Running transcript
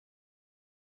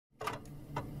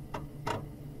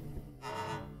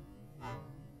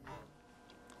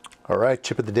All right,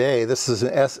 chip of the day. This is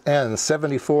an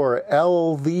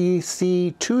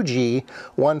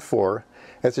SN74LVC2G14.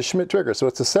 It's a Schmitt trigger, so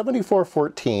it's a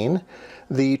 7414.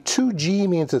 The 2G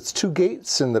means it's 2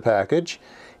 gates in the package,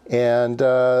 and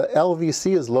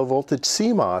LVC is low voltage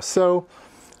CMOS. So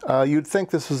you'd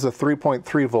think this is a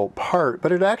 3.3 volt part,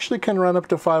 but it actually can run up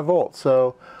to 5 volts.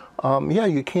 So yeah,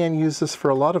 you can use this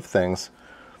for a lot of things.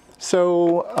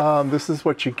 So this is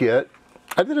what you get.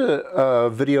 I did a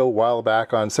video a while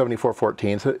back on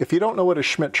 7414. So if you don't know what a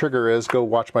Schmitt trigger is, go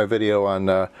watch my video on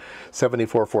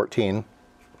 7414.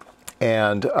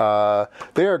 And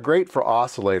they are great for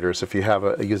oscillators if you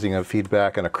have using a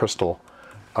feedback and a crystal.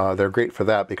 They're great for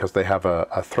that because they have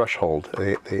a threshold.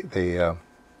 They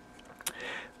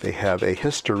have a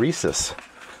hysteresis.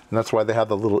 And that's why they have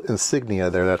the little insignia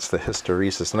there. That's the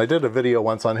hysteresis. And I did a video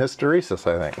once on hysteresis,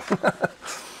 I think.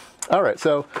 All right,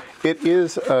 so it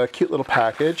is a cute little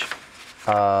package.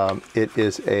 It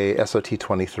is a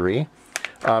SOT23.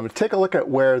 Take a look at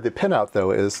where the pinout,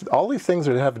 though, is. All these things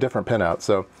have different pinouts.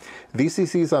 So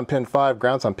VCC's on pin 5,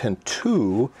 ground's on pin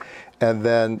 2, and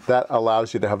then that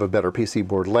allows you to have a better PC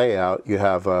board layout. You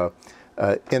have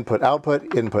input, output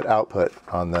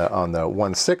on the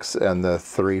 1.6 and the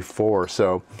 3.4.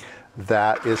 So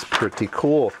that is pretty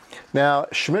cool. Now,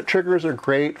 Schmitt triggers are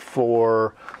great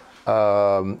for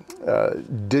but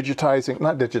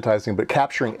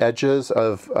capturing edges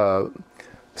of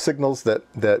signals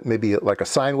that maybe like a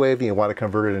sine wave and you want to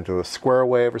convert it into a square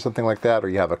wave or something like that, or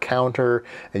you have a counter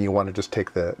and you want to just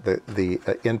take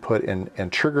the input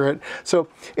and trigger it. So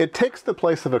it takes the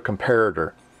place of a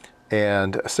comparator.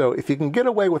 And so if you can get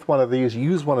away with one of these,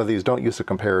 use one of these, don't use a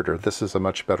comparator. This is a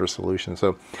much better solution.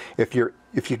 So if you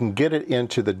can get it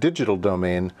into the digital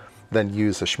domain, then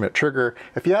use a Schmitt trigger.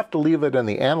 If you have to leave it in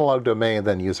the analog domain,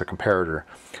 then use a comparator.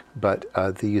 But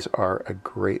these are a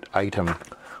great item.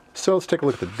 So let's take a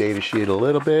look at the data sheet a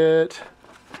little bit.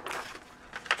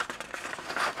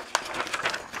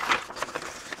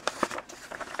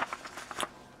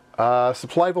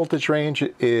 Supply voltage range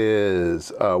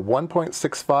is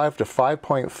 1.65 to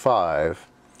 5.5.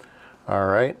 All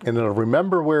right, and it'll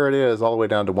remember where it is all the way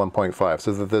down to 1.5,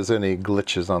 so that if there's any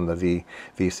glitches on the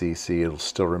VCC, it'll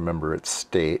still remember its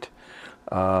state.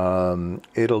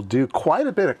 It'll do quite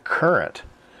a bit of current.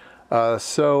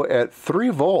 So at 3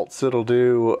 volts, it'll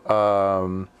do, I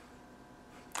don't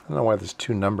know why there's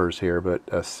 2 numbers here,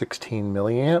 but 16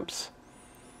 milliamps.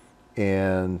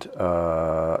 And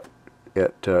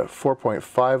at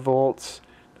 4.5 volts,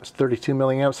 it's 32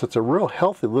 milliamps. So it's a real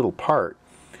healthy little part.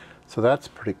 So that's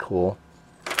pretty cool.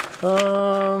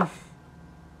 Yeah,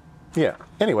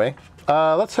 anyway,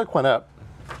 let's hook one up.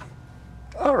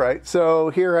 All right, so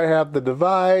here I have the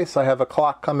device. I have a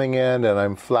clock coming in and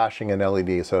I'm flashing an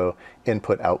LED, so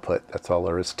input, output, that's all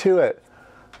there is to it.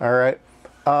 All right,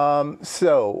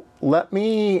 so let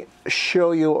me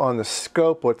show you on the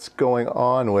scope what's going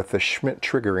on with the Schmitt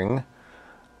triggering.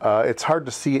 It's hard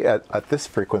to see at this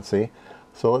frequency.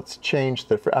 So let's change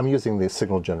I'm using the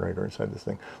signal generator inside this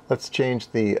thing. Let's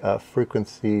change the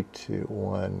frequency to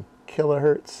 1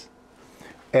 kilohertz.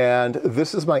 And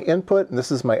this is my input and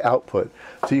this is my output.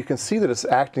 So you can see that it's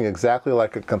acting exactly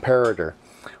like a comparator.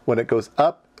 When it goes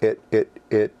up,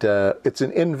 it's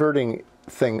an inverting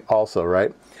thing also,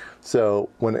 right? So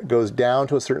when it goes down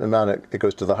to a certain amount, it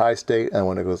goes to the high state, and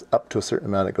when it goes up to a certain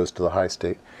amount, it goes to the high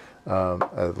state,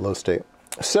 low state.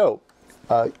 So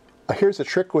here's a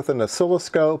trick with an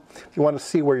oscilloscope. If you want to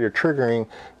see where you're triggering,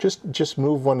 just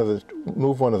move one of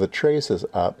the traces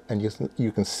up, and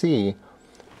you can see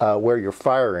where you're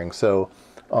firing. So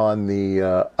on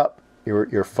the up,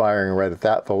 you're firing right at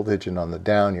that voltage, and on the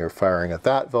down, you're firing at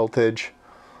that voltage.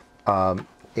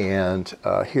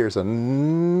 Here's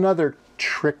another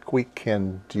trick we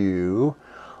can do.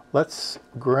 Let's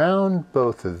ground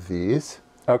both of these.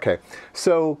 Okay,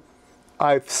 so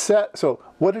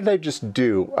what did I just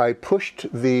do? I pushed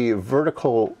the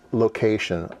vertical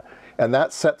location, and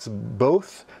that sets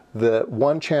both the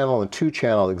 1 channel and 2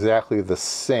 channel exactly the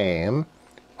same.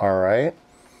 All right,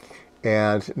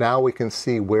 and now we can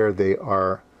see where they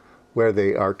are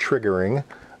triggering.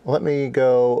 Let me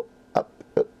go up.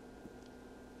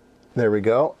 There we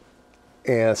go.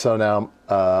 And so now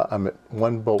I'm at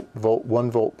 1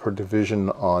 volt per division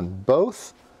on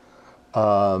both.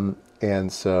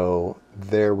 And so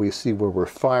there we see where we're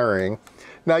firing.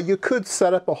 Now you could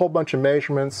set up a whole bunch of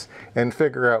measurements and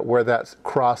figure out where that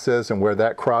cross is and where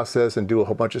that cross is and do a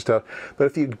whole bunch of stuff. But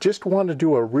if you just want to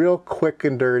do a real quick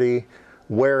and dirty,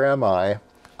 where am I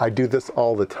do this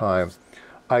all the time.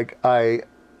 I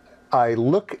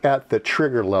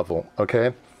trigger level,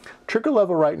 okay? Trigger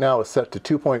level right now is set to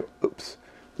 2.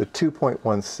 the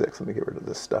 2.16. Let me get rid of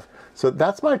this stuff. So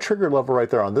that's my trigger level right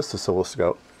there on this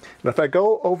oscilloscope. And if I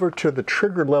go over to the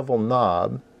trigger level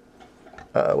knob,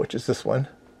 which is this one,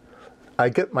 I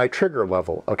get my trigger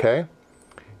level, okay?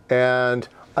 And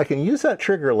I can use that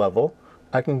trigger level.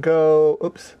 I can go,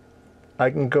 oops, I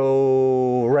can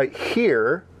go right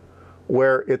here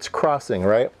where it's crossing,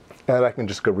 right? And I can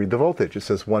just go read the voltage. It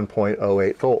says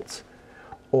 1.08 volts.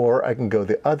 Or I can go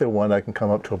the other one, I can come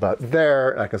up to about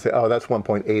there, and I can say, oh, that's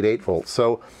 1.88 volts.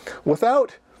 So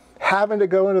without having to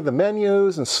go into the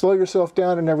menus and slow yourself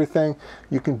down and everything,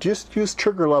 you can just use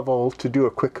trigger level to do a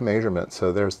quick measurement.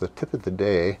 So there's the tip of the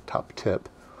day, top tip.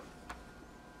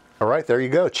 All right, there you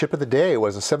go. Chip of the day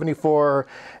was a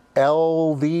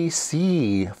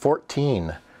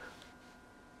 74LVC2G14.